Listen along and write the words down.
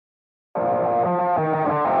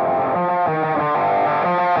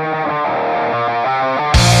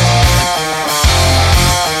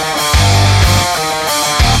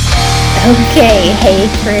Okay, hey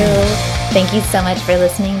crew. Thank you so much for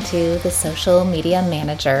listening to the Social Media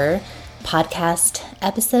Manager podcast,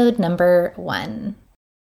 episode number 1.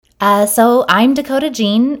 So I'm Dakota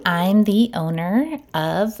Jean. I'm the owner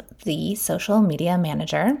of the Social Media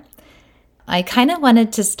Manager. I kind of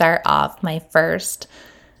wanted to start off my first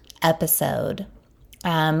episode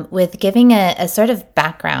with giving a sort of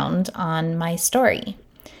background on my story,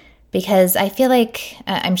 because I feel like,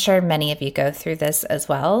 I'm sure many of you go through this as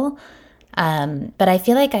well, but I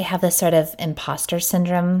feel like I have this sort of imposter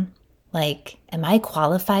syndrome. Like, am I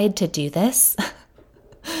qualified to do this?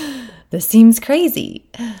 This seems crazy.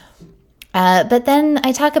 But then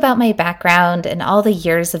I talk about my background and all the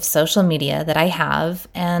years of social media that I have,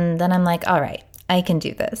 and then I'm like, all right, I can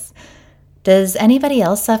do this. Does anybody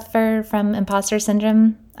else suffer from imposter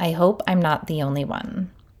syndrome? I hope I'm not the only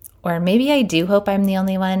one. Or maybe I do hope I'm the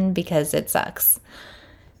only one because it sucks.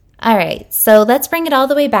 All right, so let's bring it all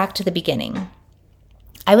the way back to the beginning.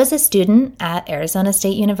 I was a student at Arizona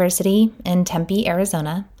State University in Tempe,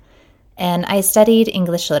 Arizona, and I studied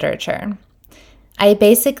English literature. I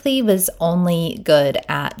basically was only good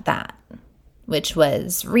at that, which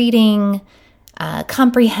was reading,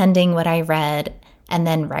 comprehending what I read, and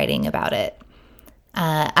then writing about it.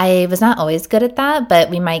 I was not always good at that,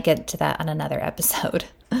 but we might get to that on another episode.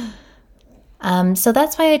 So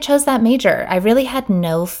that's why I chose that major. I really had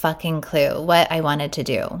no fucking clue what I wanted to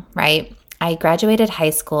do, right? I graduated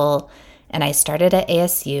high school and I started at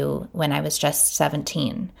ASU when I was just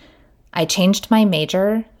 17. I changed my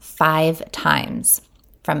major 5 times,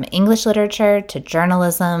 from English literature to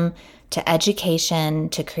journalism to education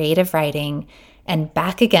to creative writing and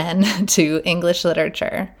back again to English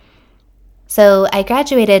literature. So I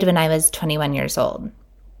graduated when I was 21 years old,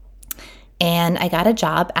 and I got a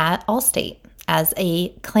job at Allstate as a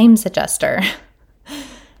claims adjuster.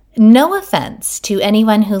 No offense to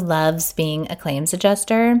anyone who loves being a claims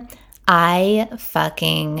adjuster. I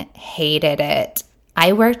fucking hated it.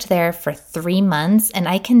 I worked there for 3 months, and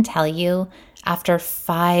I can tell you, after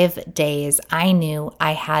 5 days, I knew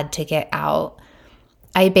I had to get out.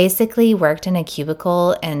 I basically worked in a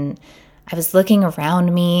cubicle, and I was looking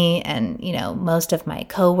around me, and, most of my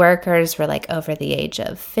coworkers were like over the age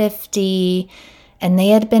of 50, and they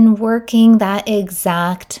had been working that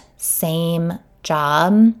exact same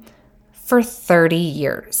job for 30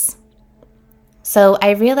 years. So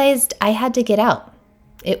I realized I had to get out.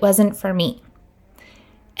 It wasn't for me.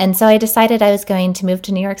 And so I decided I was going to move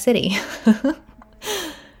to New York City.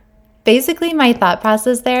 Basically, my thought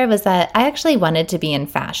process there was that I actually wanted to be in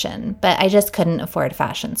fashion, but I just couldn't afford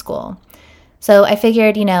fashion school. So I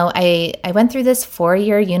figured, I went through this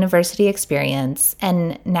 4-year university experience,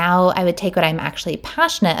 and now I would take what I'm actually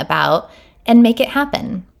passionate about and make it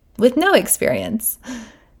happen with no experience.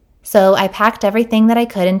 So I packed everything that I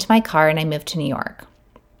could into my car and I moved to New York.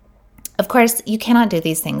 Of course, you cannot do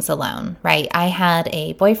these things alone, right? I had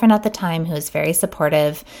a boyfriend at the time who was very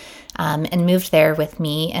supportive and moved there with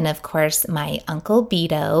me. And of course, my uncle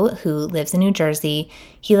Beto, who lives in New Jersey,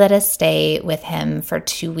 he let us stay with him for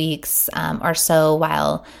 2 weeks or so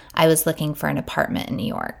while I was looking for an apartment in New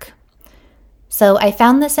York. So I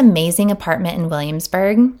found this amazing apartment in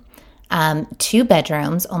Williamsburg, 2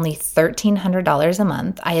 bedrooms, only $1,300 a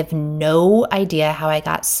month. I have no idea how I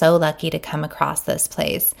got so lucky to come across this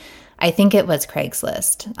place. I think it was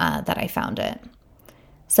Craigslist that I found it.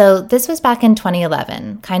 So this was back in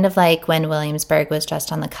 2011, kind of like when Williamsburg was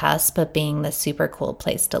just on the cusp of being the super cool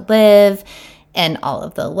place to live, and all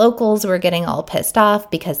of the locals were getting all pissed off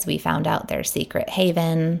because we found out their secret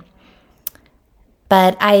haven.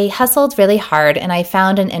 But I hustled really hard, and I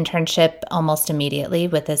found an internship almost immediately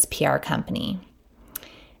with this PR company.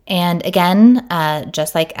 And again,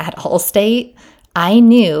 just like at Allstate, I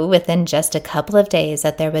knew within just a couple of days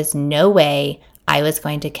that there was no way I was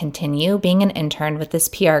going to continue being an intern with this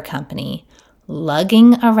PR company,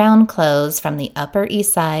 lugging around clothes from the Upper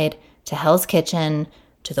East Side to Hell's Kitchen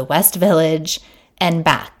to the West Village and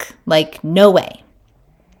back. Like, no way.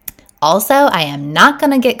 Also, I am not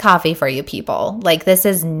going to get coffee for you people. Like, this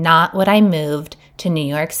is not what I moved to New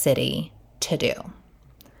York City to do.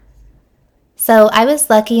 So I was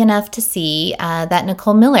lucky enough to see that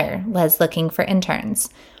Nicole Miller was looking for interns.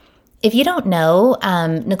 If you don't know,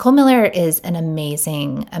 Nicole Miller is an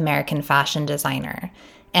amazing American fashion designer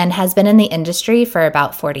and has been in the industry for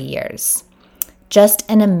about 40 years. Just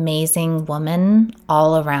an amazing woman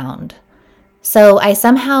all around. So I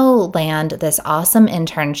somehow land this awesome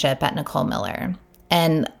internship at Nicole Miller.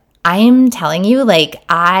 And I'm telling you,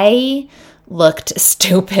 I looked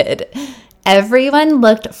stupid. Everyone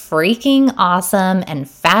looked freaking awesome and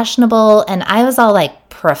fashionable, and I was all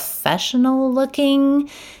professional looking.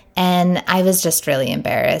 And I was just really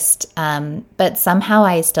embarrassed. But somehow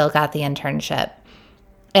I still got the internship.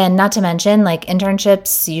 And not to mention, like,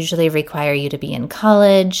 internships usually require you to be in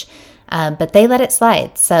college, but they let it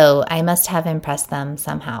slide. So I must have impressed them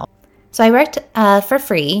somehow. So I worked for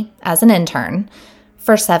free as an intern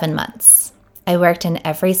for 7 months. I worked in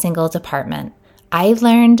every single department. I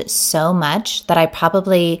learned so much that I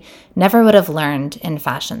probably never would have learned in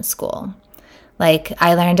fashion school. Like,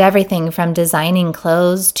 I learned everything from designing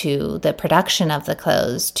clothes to the production of the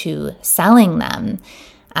clothes to selling them,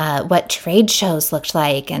 what trade shows looked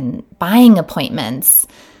like, and buying appointments.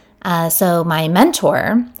 So my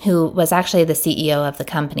mentor, who was actually the CEO of the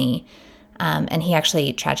company, and he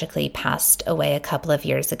actually tragically passed away a couple of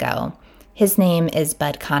years ago, his name is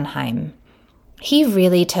Bud Conheim. He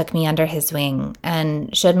really took me under his wing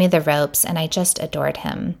and showed me the ropes, and I just adored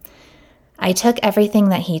him. I took everything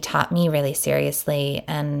that he taught me really seriously,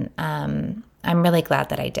 and I'm really glad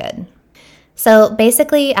that I did. So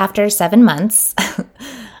basically, after 7 months,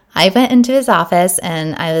 I went into his office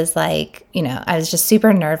and I was like, I was just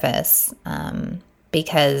super nervous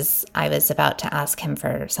because I was about to ask him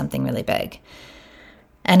for something really big.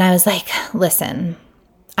 And I was like, listen,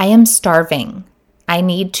 I am starving. I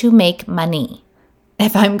need to make money.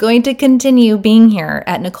 If I'm going to continue being here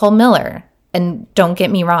at Nicole Miller, and don't get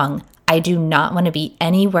me wrong, I do not want to be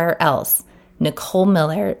anywhere else. Nicole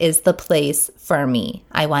Miller is the place for me.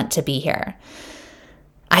 I want to be here.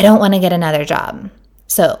 I don't want to get another job.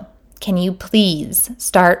 So, can you please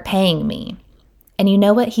start paying me? And you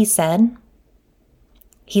know what he said?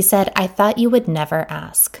 He said, I thought you would never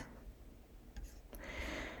ask.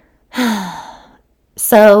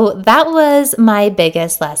 So that was my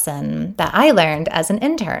biggest lesson that I learned as an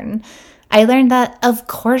intern. I learned that, of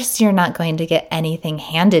course, you're not going to get anything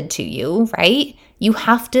handed to you, right? You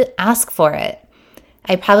have to ask for it.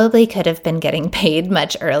 I probably could have been getting paid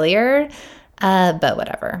much earlier, but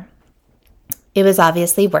whatever. It was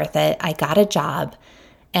obviously worth it. I got a job,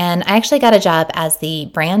 and I actually got a job as the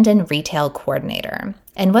brand and retail coordinator.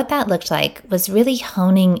 And what that looked like was really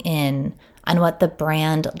honing in on what the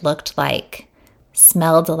brand looked like,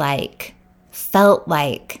 smelled like, felt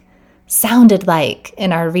like, sounded like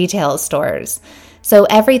in our retail stores. So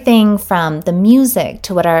everything from the music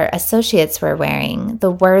to what our associates were wearing,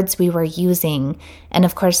 the words we were using, and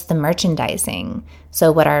of course the merchandising.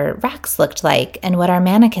 So what our racks looked like and what our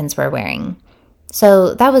mannequins were wearing.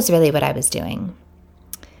 So that was really what I was doing.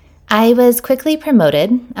 I was quickly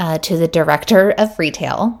promoted to the director of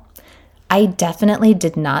retail. I definitely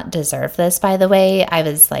did not deserve this, by the way. I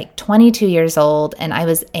was like 22 years old and I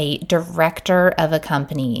was a director of a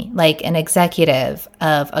company, like an executive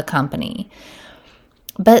of a company.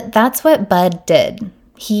 But that's what Bud did.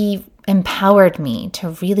 He empowered me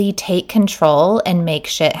to really take control and make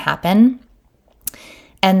shit happen.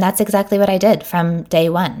 And that's exactly what I did from day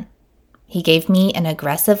one. He gave me an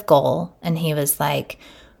aggressive goal and he was like,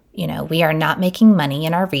 we are not making money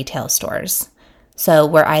in our retail stores. So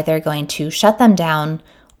we're either going to shut them down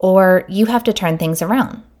or you have to turn things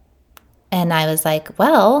around. And I was like,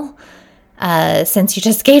 well, since you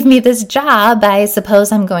just gave me this job, I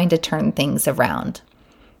suppose I'm going to turn things around.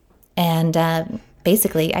 And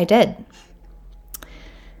basically I did.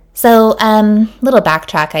 So little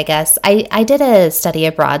backtrack, I guess. I did a study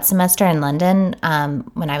abroad semester in London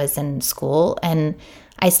when I was in school, and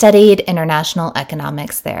I studied international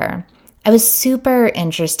economics there. I was super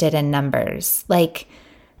interested in numbers. Like,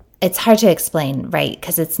 it's hard to explain, right?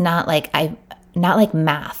 Because it's not like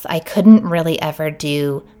math. I couldn't really ever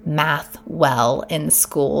do math well in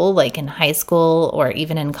school, like in high school or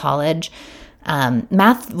even in college.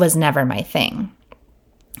 Math was never my thing.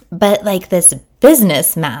 But like this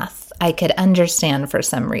business math, I could understand for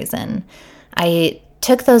some reason. I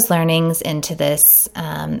took those learnings into this,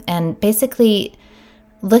 and basically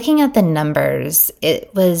looking at the numbers,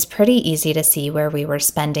 it was pretty easy to see where we were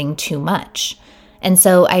spending too much. And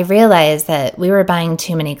so I realized that we were buying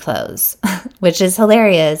too many clothes, which is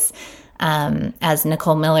hilarious. As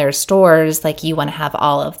Nicole Miller stores, like, you want to have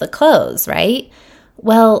all of the clothes, right?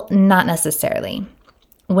 Well, not necessarily.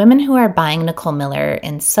 Women who are buying Nicole Miller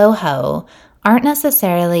in Soho aren't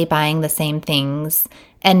necessarily buying the same things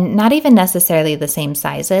and not even necessarily the same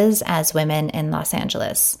sizes as women in Los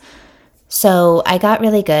Angeles. So I got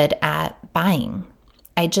really good at buying.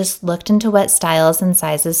 I just looked into what styles and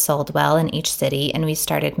sizes sold well in each city, and we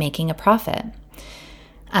started making a profit.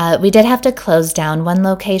 We did have to close down one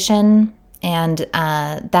location, and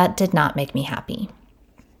that did not make me happy.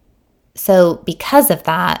 So because of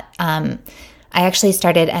that, I actually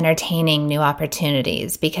started entertaining new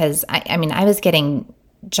opportunities because, I was getting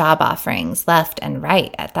job offerings left and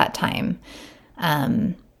right at that time.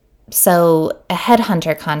 So a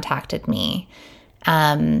headhunter contacted me,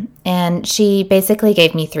 and she basically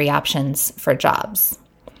gave me 3 options for jobs.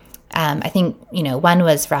 I think, one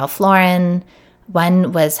was Ralph Lauren,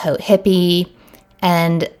 one was Haute Hippie,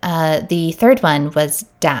 and the third one was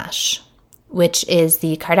Dash, which is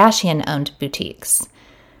the Kardashian-owned boutiques.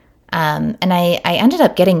 And I ended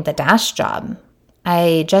up getting the Dash job.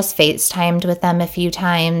 I just FaceTimed with them a few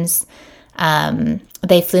times.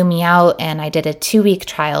 They flew me out and I did a 2-week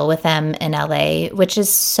trial with them in LA, which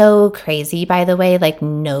is so crazy, by the way. Like,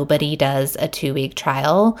 nobody does a 2-week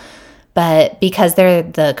trial. But because they're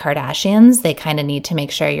the Kardashians, they kind of need to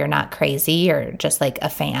make sure you're not crazy or just like a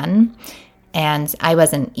fan. And I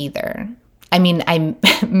wasn't either. I mean, I'm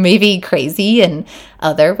maybe crazy in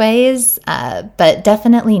other ways, but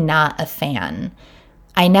definitely not a fan.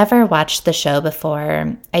 I never watched the show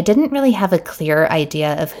before. I didn't really have a clear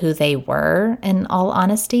idea of who they were, in all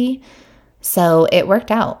honesty. So it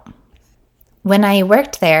worked out. When I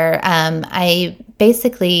worked there, I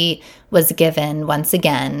basically was given, once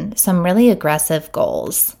again, some really aggressive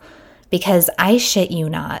goals. Because I shit you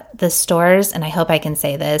not, the stores, and I hope I can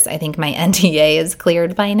say this, I think my NDA is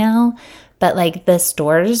cleared by now, but like the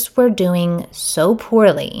stores were doing so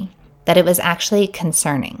poorly that it was actually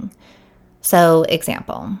concerning. So,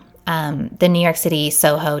 example, the New York City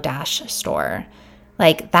Soho Dash store,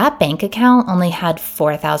 like that bank account only had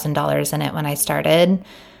 $4,000 in it when I started.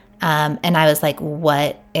 And I was like,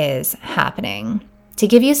 what is happening? To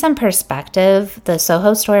give you some perspective, the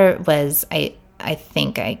Soho store was, I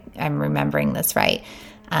think I'm remembering this right,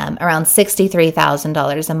 around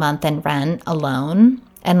 $63,000 a month in rent alone.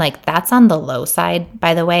 And like, that's on the low side,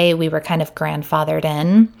 by the way. We were kind of grandfathered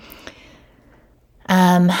in.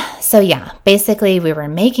 So yeah, basically we were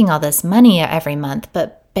making all this money every month,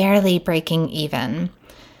 but barely breaking even.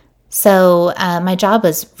 So my job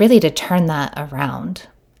was really to turn that around.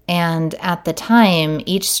 And at the time,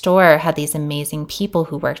 each store had these amazing people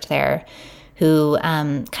who worked there who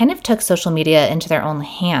kind of took social media into their own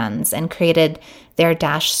hands and created their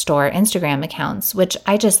Dash store Instagram accounts, which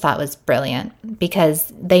I just thought was brilliant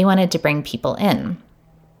because they wanted to bring people in.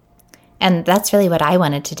 And that's really what I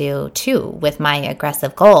wanted to do too with my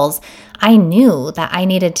aggressive goals. I knew that I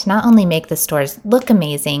needed to not only make the stores look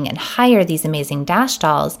amazing and hire these amazing Dash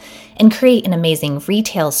dolls and create an amazing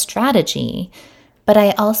retail strategy, but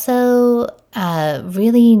I also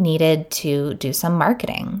really needed to do some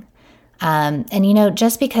marketing. And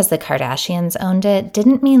just because the Kardashians owned it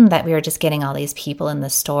didn't mean that we were just getting all these people in the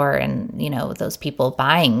store and, those people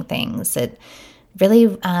buying things. It really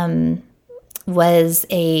was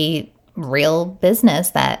a real business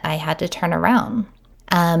that I had to turn around.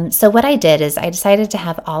 So what I did is I decided to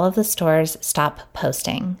have all of the stores stop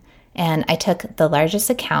posting. And I took the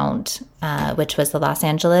largest account, which was the Los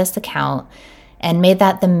Angeles account, and made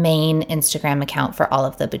that the main Instagram account for all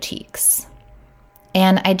of the boutiques.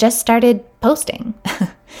 And I just started posting.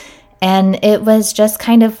 And it was just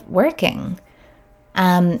kind of working.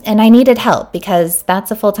 And I needed help because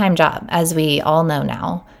that's a full-time job, as we all know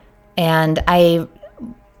now. And I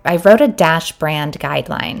wrote a Dash brand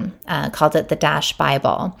guideline, called it the Dash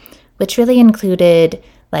Bible, which really included,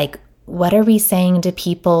 like, what are we saying to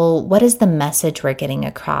people? What is the message we're getting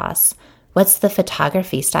across? What's the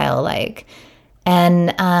photography style like?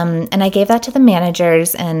 And I gave that to the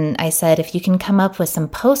managers, and I said, if you can come up with some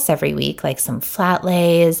posts every week, like some flat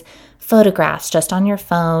lays, photographs just on your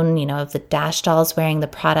phone, of the Dash dolls wearing the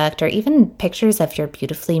product, or even pictures of your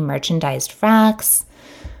beautifully merchandised racks,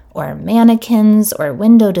 or mannequins, or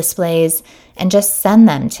window displays, and just send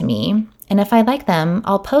them to me. And if I like them,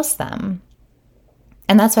 I'll post them.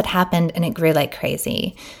 And that's what happened, and it grew like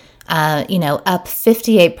crazy. Up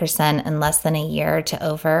 58% in less than a year to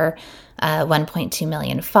over 1.2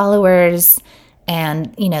 million followers.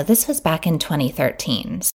 And, this was back in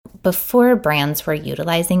 2013, before brands were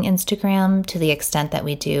utilizing Instagram to the extent that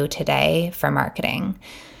we do today for marketing.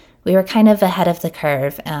 We were kind of ahead of the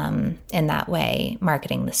curve in that way,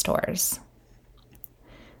 marketing the stores.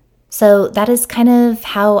 So that is kind of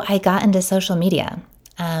how I got into social media.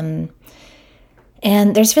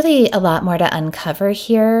 And there's really a lot more to uncover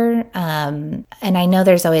here. And I know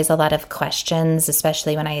there's always a lot of questions,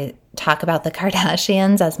 especially when I talk about the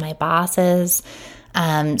Kardashians as my bosses.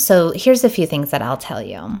 So here's a few things that I'll tell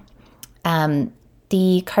you.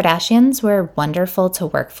 The Kardashians were wonderful to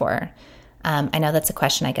work for. I know that's a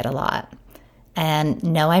question I get a lot. And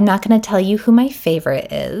no, I'm not going to tell you who my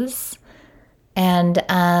favorite is. And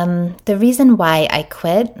the reason why I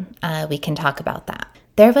quit, we can talk about that.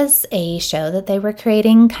 There was a show that they were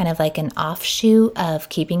creating, kind of like an offshoot of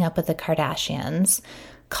Keeping Up with the Kardashians,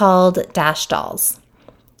 called Dash Dolls,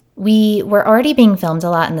 We were already being filmed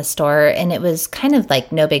a lot in the store, and it was kind of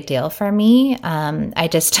like no big deal for me. I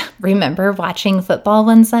just remember watching football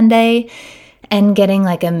one Sunday and getting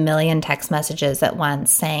like a million text messages at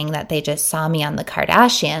once saying that they just saw me on the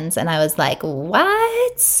Kardashians. And I was like,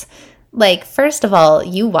 what? Like, first of all,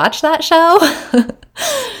 you watch that show?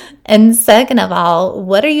 And second of all,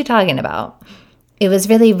 what are you talking about? It was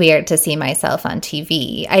really weird to see myself on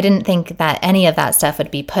TV. I didn't think that any of that stuff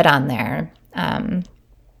would be put on there.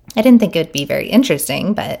 I didn't think it would be very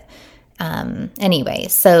interesting, but anyway,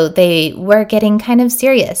 so they were getting kind of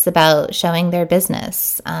serious about showing their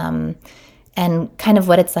business and kind of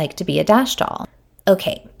what it's like to be a Dash doll.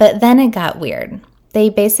 Okay, but then it got weird. They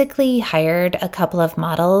basically hired a couple of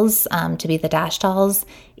models to be the Dash dolls,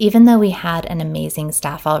 even though we had an amazing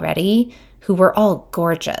staff already who were all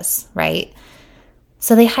gorgeous, right?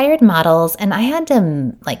 So they hired models and I had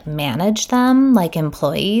to like manage them like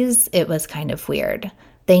employees. It was kind of weird.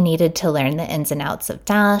 They needed to learn the ins and outs of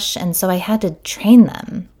Dash, and so I had to train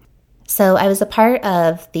them. So I was a part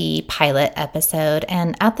of the pilot episode,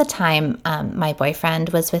 and at the time, my boyfriend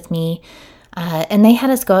was with me, and they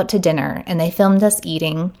had us go out to dinner, and they filmed us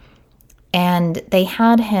eating, and they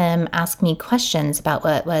had him ask me questions about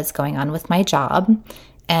what was going on with my job,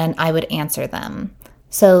 and I would answer them.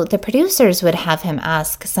 So the producers would have him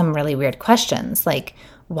ask some really weird questions, like,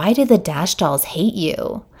 why do the Dash dolls hate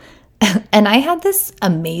you? And I had this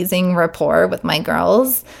amazing rapport with my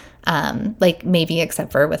girls, like maybe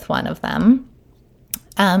except for with one of them.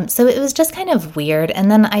 So it was just kind of weird. And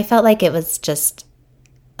then I felt like it was just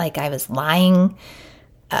like I was lying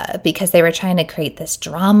because they were trying to create this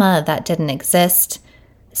drama that didn't exist.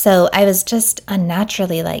 So I was just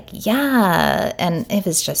unnaturally like, yeah. And it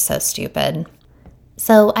was just so stupid.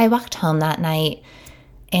 So I walked home that night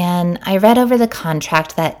and I read over the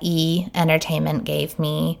contract that E! Entertainment gave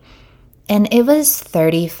me. And it was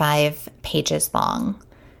 35 pages long.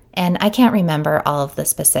 And I can't remember all of the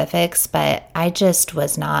specifics, but I just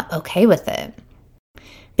was not okay with it.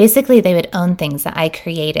 Basically, they would own things that I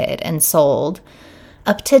created and sold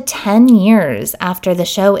up to 10 years after the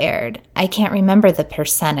show aired. I can't remember the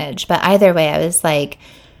percentage, but either way, I was like,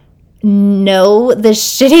 no, this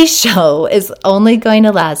shitty show is only going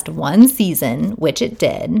to last one season, which it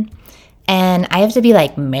did. And I have to be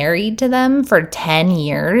like married to them for 10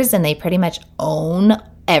 years and they pretty much own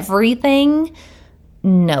everything.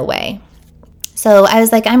 No way. So I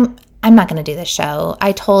was like, I'm not going to do this show.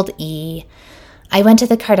 I told E. I went to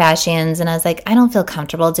the Kardashians and I was like, I don't feel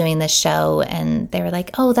comfortable doing this show. And they were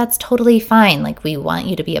like, oh, that's totally fine. Like, we want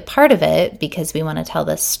you to be a part of it because we want to tell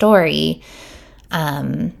this story.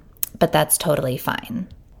 But that's totally fine.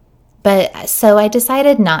 But so I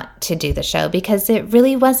decided not to do the show because it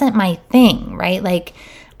really wasn't my thing, right? Like,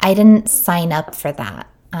 I didn't sign up for that.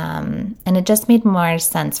 And it just made more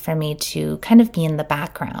sense for me to kind of be in the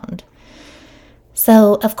background.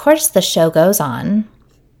 So, of course, the show goes on,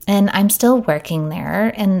 and I'm still working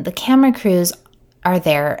there, and the camera crews are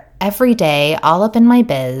there every day, all up in my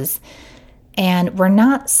biz. And we're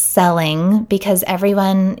not selling because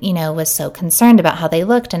everyone, was so concerned about how they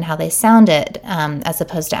looked and how they sounded, as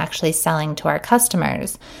opposed to actually selling to our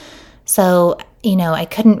customers. So, I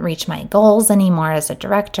couldn't reach my goals anymore as a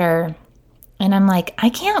director. And I'm like, I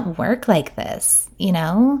can't work like this,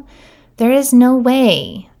 There is no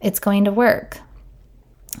way it's going to work.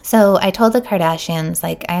 So I told the Kardashians,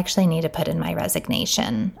 like, I actually need to put in my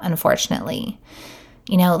resignation, unfortunately.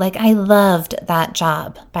 I loved that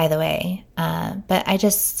job, by the way, but I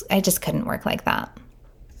just couldn't work like that.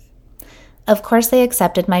 Of course, they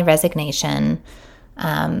accepted my resignation,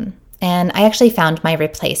 and I actually found my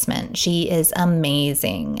replacement. She is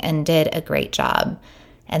amazing and did a great job.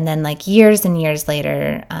 And then, years and years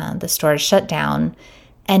later, the store shut down,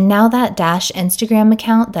 and now that Dash Instagram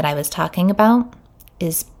account that I was talking about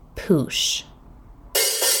is Poosh.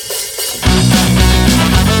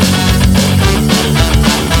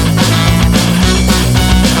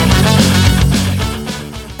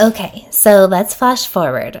 Okay, so let's flash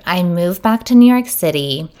forward. I moved back to New York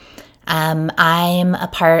City. I'm a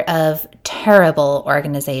part of terrible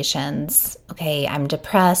organizations. Okay, I'm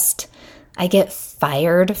depressed. I get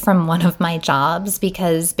fired from one of my jobs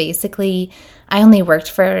because basically I only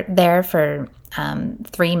worked there for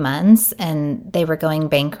 3 months and they were going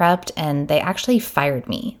bankrupt, and they actually fired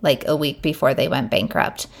me a week before they went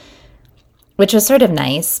bankrupt, which was sort of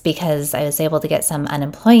nice because I was able to get some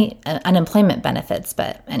unemployment benefits.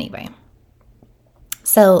 But anyway,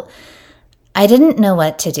 so I didn't know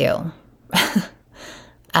what to do.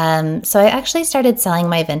 So I actually started selling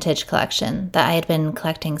my vintage collection that I had been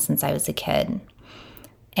collecting since I was a kid.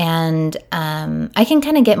 And I can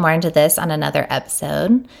kind of get more into this on another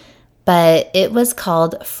episode. but it was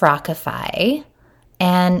called Frockify,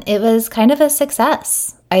 and it was kind of a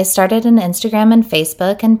success. I started an Instagram and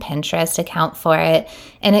Facebook and Pinterest account for it,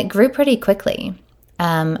 and it grew pretty quickly.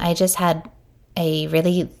 I just had a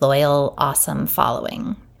really loyal, awesome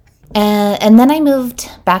following. And then I moved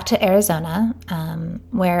back to Arizona,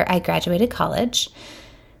 where I graduated college.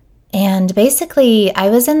 And basically, I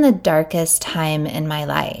was in the darkest time in my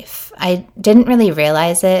life. I didn't really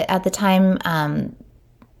realize it at the time,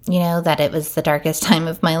 that it was the darkest time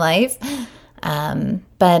of my life.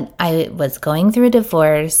 But I was going through a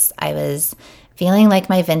divorce. I was feeling like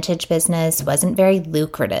my vintage business wasn't very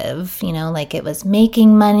lucrative, like it was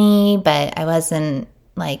making money, but I wasn't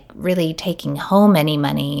like really taking home any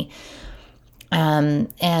money.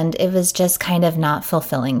 And it was just kind of not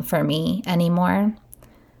fulfilling for me anymore.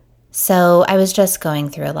 So I was just going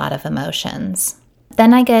through a lot of emotions.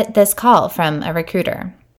 Then I get this call from a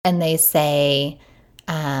recruiter, and they say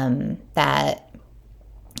that,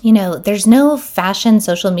 there's no fashion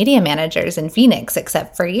social media managers in Phoenix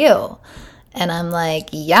except for you. And I'm like,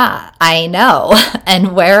 yeah, I know.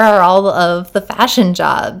 And where are all of the fashion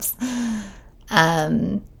jobs?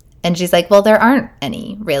 And she's like, well, there aren't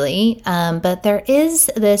any really, but there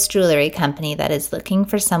is this jewelry company that is looking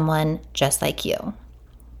for someone just like you.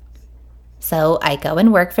 So I go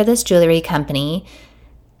and work for this jewelry company,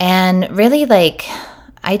 and really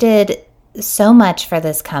I did so much for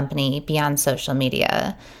this company beyond social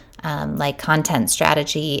media, like content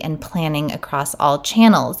strategy and planning across all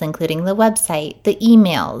channels, including the website, the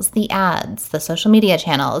emails, the ads, the social media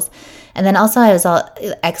channels. And then also I was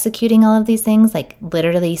executing all of these things, like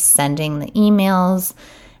literally sending the emails.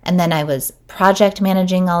 And then I was project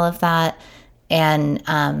managing all of that. And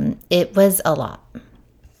it was a lot.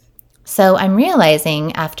 So I'm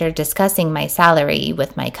realizing after discussing my salary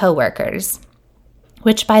with my coworkers,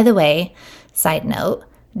 which, by the way, side note,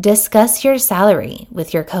 discuss your salary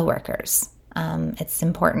with your coworkers. It's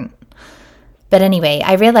important. But anyway,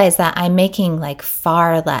 I realized that I'm making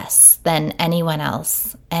far less than anyone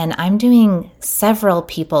else, and I'm doing several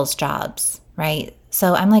people's jobs, right?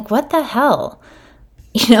 So I'm like, what the hell?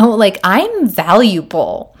 I'm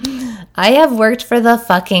valuable. I have worked for the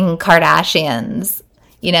fucking Kardashians.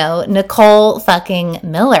 Nicole fucking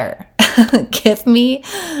Miller. Give me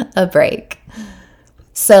a break.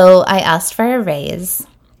 So I asked for a raise,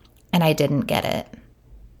 and I didn't get it.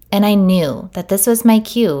 And I knew that this was my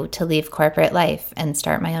cue to leave corporate life and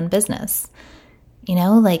start my own business.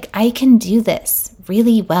 I can do this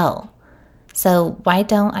really well. So why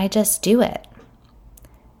don't I just do it?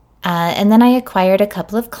 And then I acquired a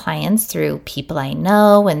couple of clients through people I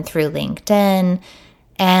know and through LinkedIn.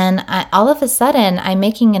 And all of a sudden, I'm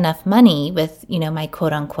making enough money with, my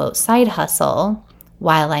quote unquote side hustle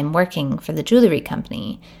while I'm working for the jewelry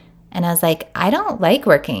company. And I was like, I don't like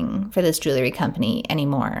working for this jewelry company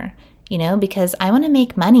anymore, because I want to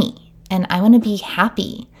make money and I want to be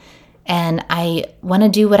happy. And I want to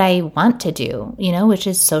do what I want to do, which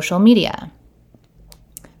is social media.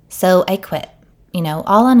 So I quit,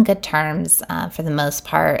 all on good terms for the most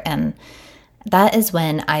part. And that is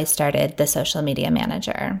when I started the Social Media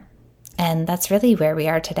Manager. And that's really where we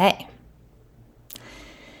are today.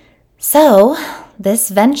 So this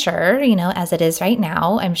venture, as it is right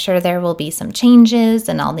now, I'm sure there will be some changes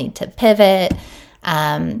and I'll need to pivot.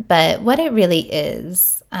 But what it really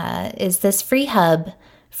is this free hub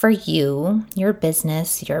for you, your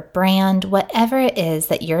business, your brand, whatever it is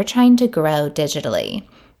that you're trying to grow digitally.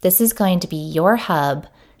 This is going to be your hub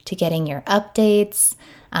to getting your updates,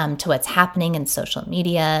 to what's happening in social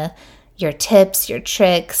media, your tips, your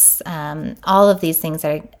tricks, all of these things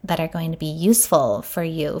that are going to be useful for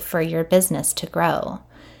you, for your business to grow.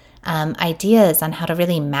 Ideas on how to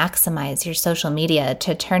really maximize your social media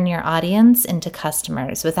to turn your audience into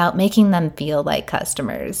customers without making them feel like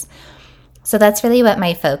customers. So that's really what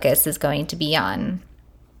my focus is going to be on.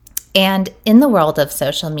 And in the world of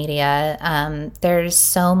social media, there's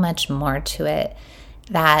so much more to it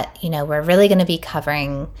that, we're really going to be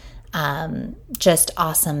covering just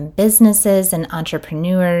awesome businesses and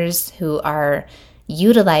entrepreneurs who are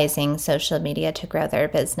utilizing social media to grow their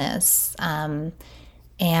business. And,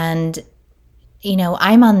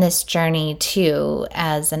 I'm on this journey too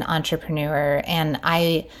as an entrepreneur, and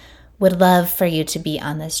I would love for you to be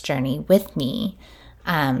on this journey with me.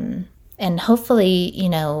 And hopefully,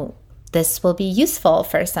 this will be useful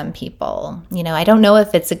for some people. I don't know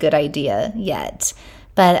if it's a good idea yet,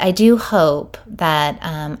 but I do hope that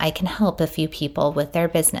I can help a few people with their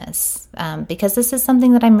business because this is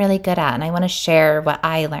something that I'm really good at, and I want to share what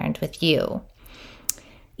I learned with you.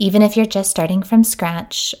 Even if you're just starting from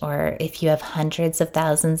scratch, or if you have hundreds of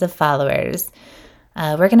thousands of followers,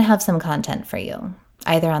 we're going to have some content for you,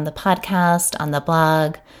 either on the podcast, on the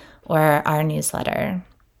blog, or our newsletter.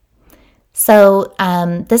 So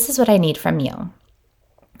this is what I need from you.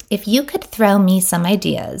 If you could throw me some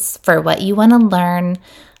ideas for what you want to learn,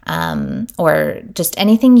 or just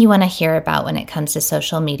anything you want to hear about when it comes to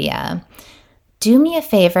social media, do me a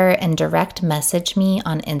favor and direct message me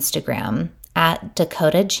on Instagram at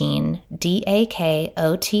Dakota Jeane, DakotaJeane.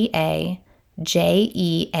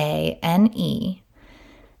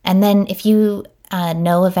 And then if you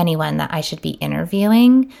know of anyone that I should be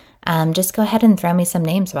interviewing, just go ahead and throw me some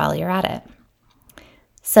names while you're at it.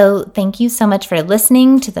 So thank you so much for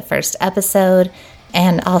listening to the first episode,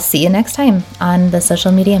 and I'll see you next time on the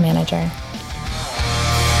Social Media Manager.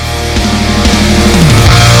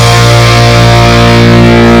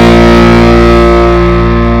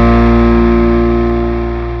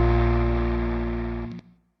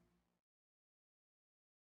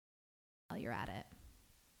 While you're at it.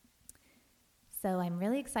 So I'm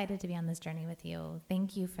really excited to be on this journey with you.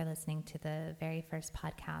 Thank you for listening to the very first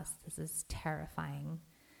podcast. This is terrifying.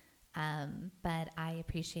 But I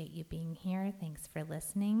appreciate you being here. Thanks for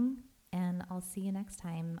listening. And I'll see you next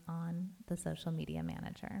time on the Social Media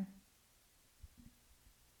Manager.